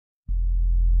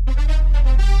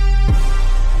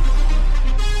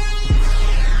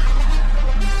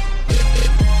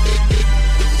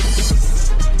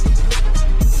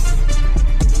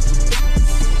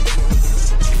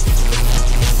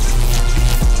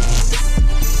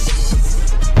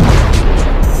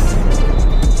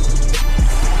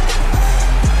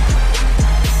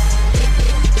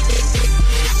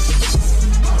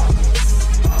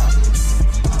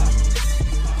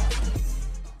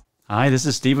Hi, this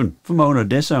is Stephen from Owner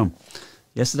Dishome.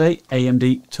 Yesterday,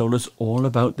 AMD told us all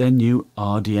about their new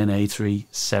RDNA 3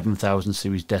 7000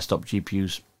 series desktop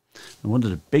GPUs. And one of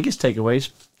the biggest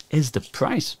takeaways is the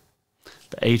price.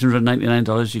 For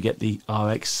 $899, you get the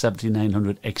RX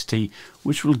 7900 XT,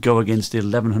 which will go against the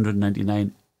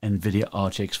 $1,199 Nvidia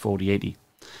RTX 4080.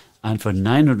 And for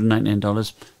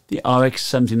 $999, the RX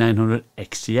 7900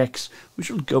 XTX, which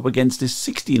will go against the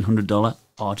 $1,600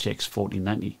 RTX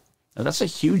 4090. Now that's a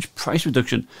huge price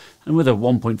reduction, and with a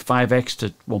 1.5x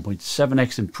to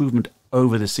 1.7x improvement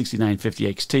over the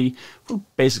 6950 XT, will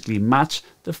basically match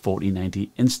the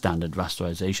 4090 in standard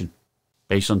rasterization.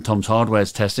 Based on Tom's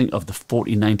Hardware's testing of the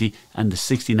 4090 and the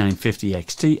 6950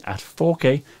 XT at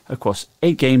 4K across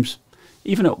 8 games,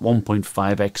 even at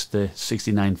 1.5x the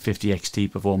 6950 XT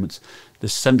performance, the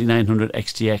 7900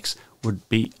 XTX would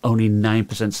be only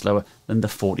 9% slower than the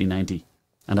 4090.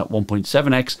 And at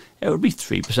 1.7x, it would be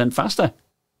 3% faster.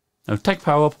 Now, Tech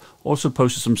Power Up also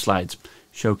posted some slides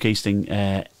showcasing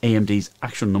AMD's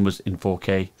actual numbers in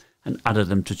 4K and added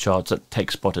them to charts that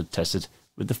TechSpot had tested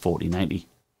with the 4090.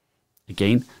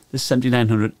 Again, the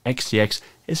 7900 XTX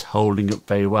is holding up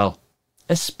very well,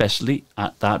 especially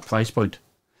at that price point.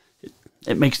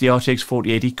 It makes the RTX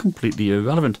 4080 completely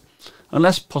irrelevant,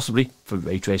 unless possibly for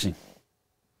ray tracing.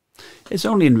 It's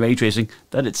only in ray tracing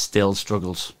that it still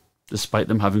struggles, despite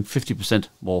them having 50%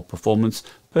 more performance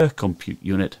per compute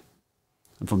unit.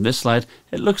 And from this slide,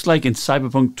 it looks like in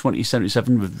Cyberpunk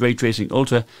 2077 with Ray Tracing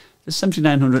Ultra, the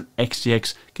 7900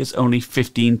 XTX gets only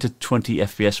 15 to 20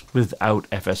 FPS without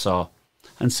FSR,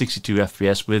 and 62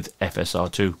 FPS with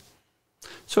FSR2.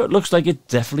 So it looks like it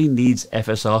definitely needs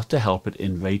FSR to help it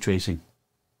in ray tracing.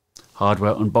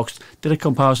 Hardware Unboxed did a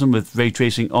comparison with ray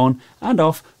tracing on and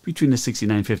off between the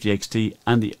 6950 XT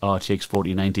and the RTX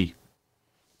 4090.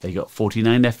 They got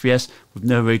 49 FPS with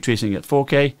no ray tracing at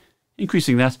 4K,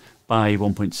 increasing that by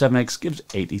 1.7x gives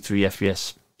 83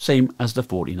 FPS, same as the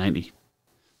 4090.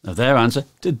 Now their answer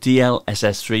to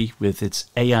DLSS3 with its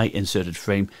AI inserted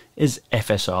frame is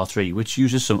FSR3, which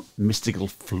uses some mystical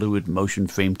fluid motion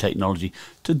frame technology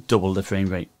to double the frame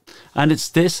rate. And it's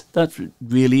this that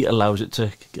really allows it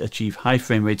to achieve high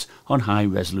frame rates on high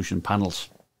resolution panels.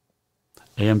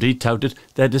 AMD touted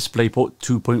their DisplayPort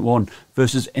 2.1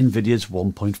 versus Nvidia's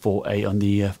 1.4A on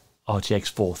the RTX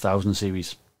 4000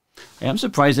 series. I am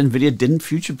surprised Nvidia didn't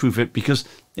future-proof it, because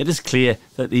it is clear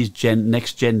that these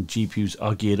next-gen GPUs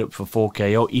are geared up for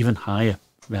 4K or even higher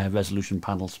resolution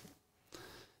panels.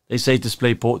 They say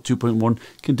DisplayPort 2.1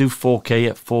 can do 4K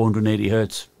at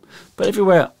 480Hz, but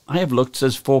everywhere I have looked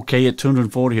says 4K at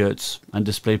 240Hz, and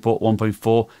DisplayPort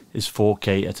 1.4 is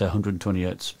 4K at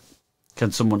 120Hz. Can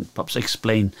someone perhaps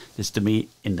explain this to me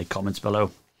in the comments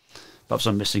below? Perhaps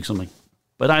I'm missing something.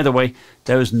 But either way,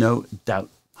 there is no doubt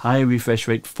high refresh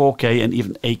rate 4K and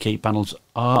even 8K panels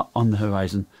are on the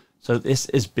horizon, so this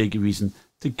is big reason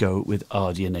to go with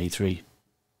RDNA 3.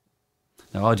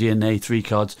 Now RDNA 3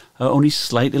 cards are only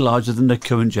slightly larger than the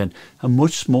current gen and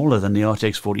much smaller than the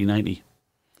RTX 4090.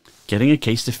 Getting a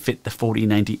case to fit the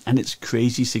 4090 and its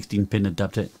crazy 16-pin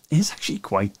adapter is actually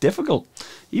quite difficult.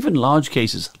 Even large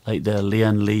cases like the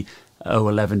Lian Li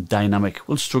 011 Dynamic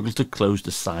will struggle to close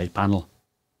the side panel.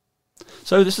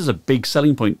 So this is a big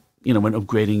selling point, when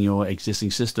upgrading your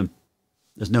existing system.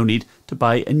 There's no need to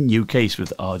buy a new case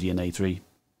with RDNA 3.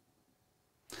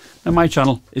 Now my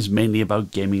channel is mainly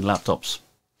about gaming laptops.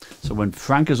 So when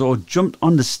Frank Azor jumped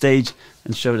on the stage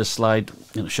and showed a slide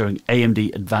showing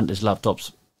AMD Advantage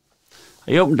laptops,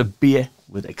 I opened a beer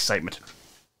with excitement.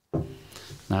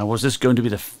 Now, was this going to be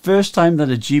the first time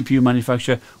that a GPU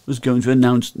manufacturer was going to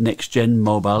announce next-gen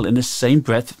mobile in the same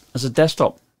breath as a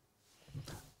desktop?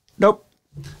 Nope.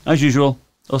 As usual,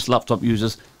 us laptop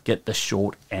users get the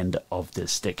short end of the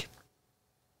stick.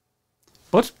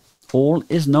 But all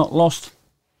is not lost.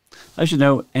 As you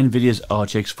know, Nvidia's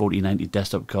RTX 4090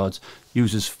 desktop cards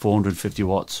uses 450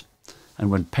 watts, and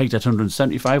when pegged at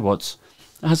 175 watts,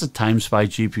 it has a TimeSpy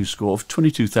GPU score of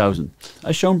 22,000,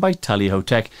 as shown by Tallyho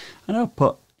Tech, and I'll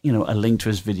put a link to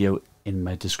his video in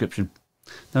my description.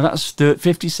 Now that's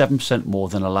 57% more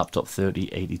than a laptop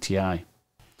 3080 Ti.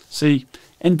 See,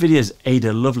 Nvidia's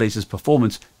Ada Lovelace's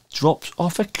performance drops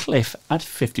off a cliff at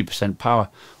 50% power,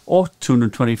 or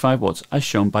 225 watts, as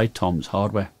shown by Tom's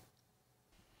Hardware.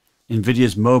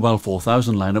 Nvidia's Mobile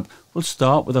 4000 lineup will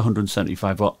start with a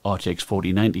 175 watt RTX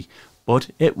 4090,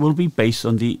 but it will be based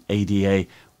on the ADA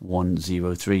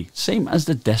 103, same as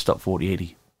the desktop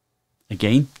 4080.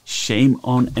 Again, shame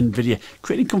on Nvidia,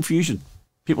 creating confusion.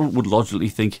 People would logically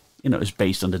think, it's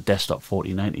based on the desktop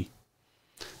 4090.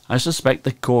 I suspect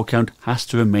the core count has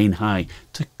to remain high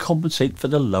to compensate for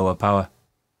the lower power.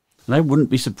 And I wouldn't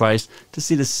be surprised to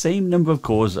see the same number of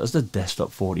cores as the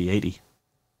desktop 4080.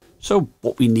 So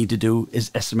what we need to do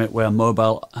is estimate where a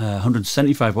mobile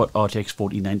 175 watt RTX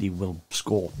 4090 will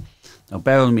score. Now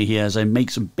bear with me here as I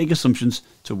make some big assumptions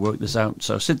to work this out,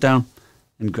 so sit down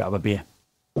and grab a beer.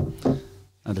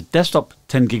 Now the desktop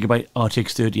 10GB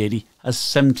RTX 3080 has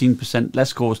 17%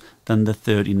 less cores than the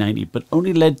 3090, but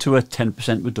only led to a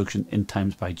 10% reduction in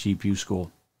times by GPU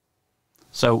score.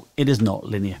 So it is not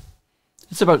linear.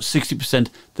 It's about 60%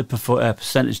 the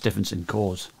percentage difference in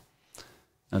cores.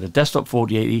 Now the desktop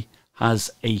 4080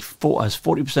 has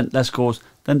 40% less cores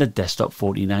than the desktop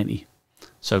 4090.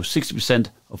 So 60%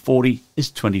 of 40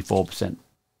 is 24%.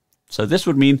 So this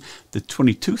would mean the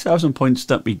 22,000 points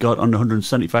that we got on the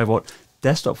 175 watt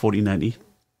desktop 4090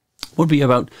 would be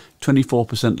about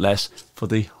 24% less for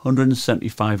the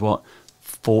 175 watt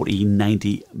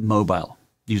 4090 mobile,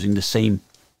 using the same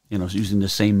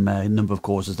number of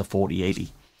cores as the 4080,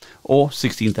 or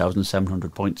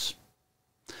 16,700 points.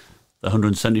 The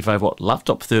 175 watt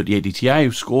laptop 3080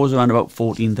 Ti scores around about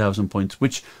 14,000 points,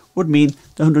 which would mean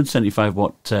the 175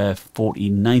 watt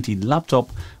 4090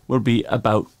 laptop will be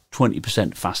about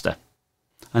 20% faster.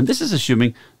 And this is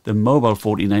assuming the mobile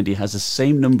 4090 has the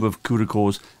same number of CUDA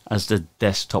cores as the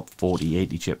desktop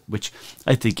 4080 chip, which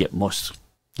I think it must.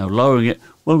 Now lowering it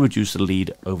will reduce the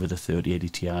lead over the 3080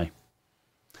 Ti.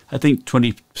 I think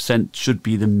 20% should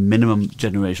be the minimum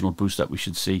generational boost that we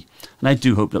should see, and I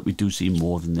do hope that we do see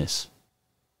more than this.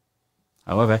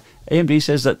 However, AMD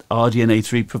says that RDNA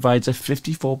 3 provides a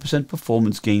 54%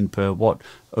 performance gain per watt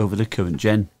over the current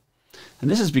gen, and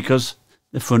this is because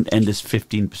the front end is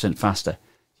 15% faster,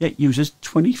 yet uses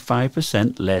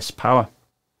 25% less power.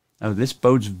 Now this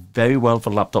bodes very well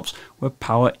for laptops where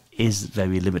power is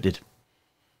very limited.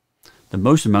 The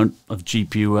most amount of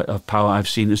GPU of power I've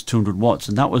seen is 200 watts,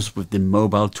 and that was with the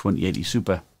mobile 2080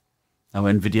 Super. Now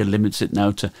Nvidia limits it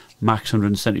now to max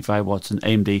 175 watts, and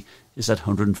AMD is at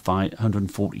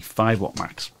 145 watt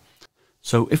max.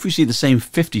 So if we see the same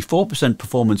 54%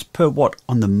 performance per watt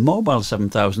on the mobile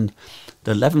 7000,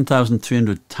 the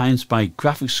 11,300 times by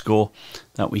graphics score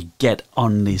that we get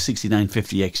on the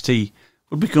 6950 XT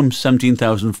will become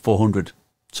 17,400.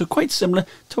 So quite similar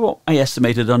to what I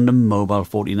estimated on the mobile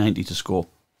 4090 to score,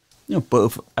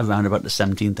 both around about the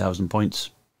 17,000 points.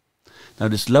 Now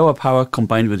this lower power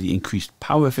combined with the increased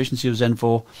power efficiency of Zen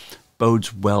 4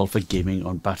 bodes well for gaming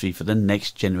on battery for the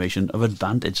next generation of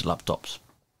advantage laptops.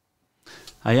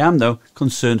 I am though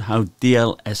concerned how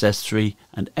DLSS3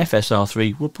 and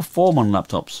FSR3 will perform on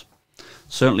laptops.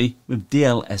 Certainly with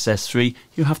DLSS3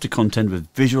 you have to contend with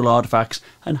visual artifacts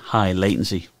and high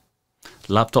latency.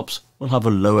 Laptops will have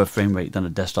a lower frame rate than a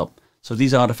desktop, so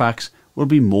these artifacts will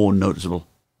be more noticeable.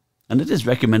 And it is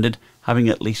recommended having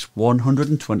at least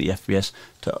 120 FPS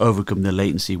to overcome the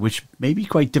latency, which may be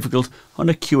quite difficult on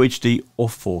a QHD or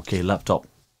 4K laptop,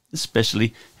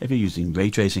 especially if you're using ray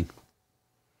tracing.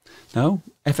 Now,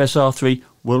 FSR3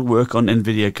 will work on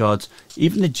Nvidia cards,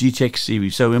 even the GTX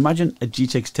series. So imagine a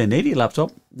GTX 1080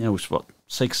 laptop, it's what,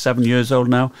 6-7 years old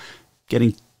now,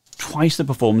 getting twice the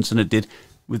performance than it did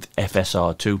with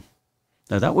FSR2.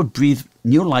 Now that would breathe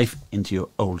new life into your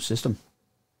old system.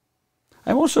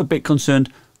 I'm also a bit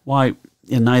concerned why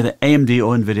neither AMD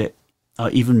or Nvidia are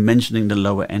even mentioning the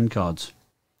lower end cards.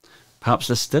 Perhaps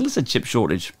there still is a chip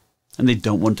shortage and they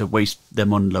don't want to waste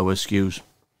them on lower SKUs.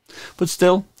 But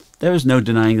still, there is no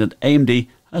denying that AMD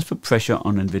has put pressure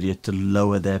on Nvidia to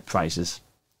lower their prices.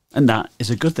 And that is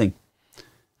a good thing.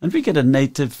 And if we get a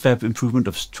native improvement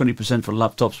of 20% for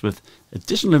laptops with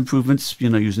additional improvements,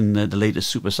 using the latest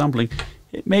super sampling,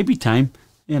 it may be time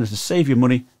to save your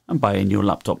money and buy a new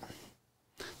laptop.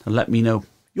 Now let me know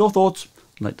your thoughts.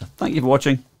 I'd like to thank you for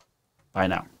watching. Bye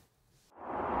now.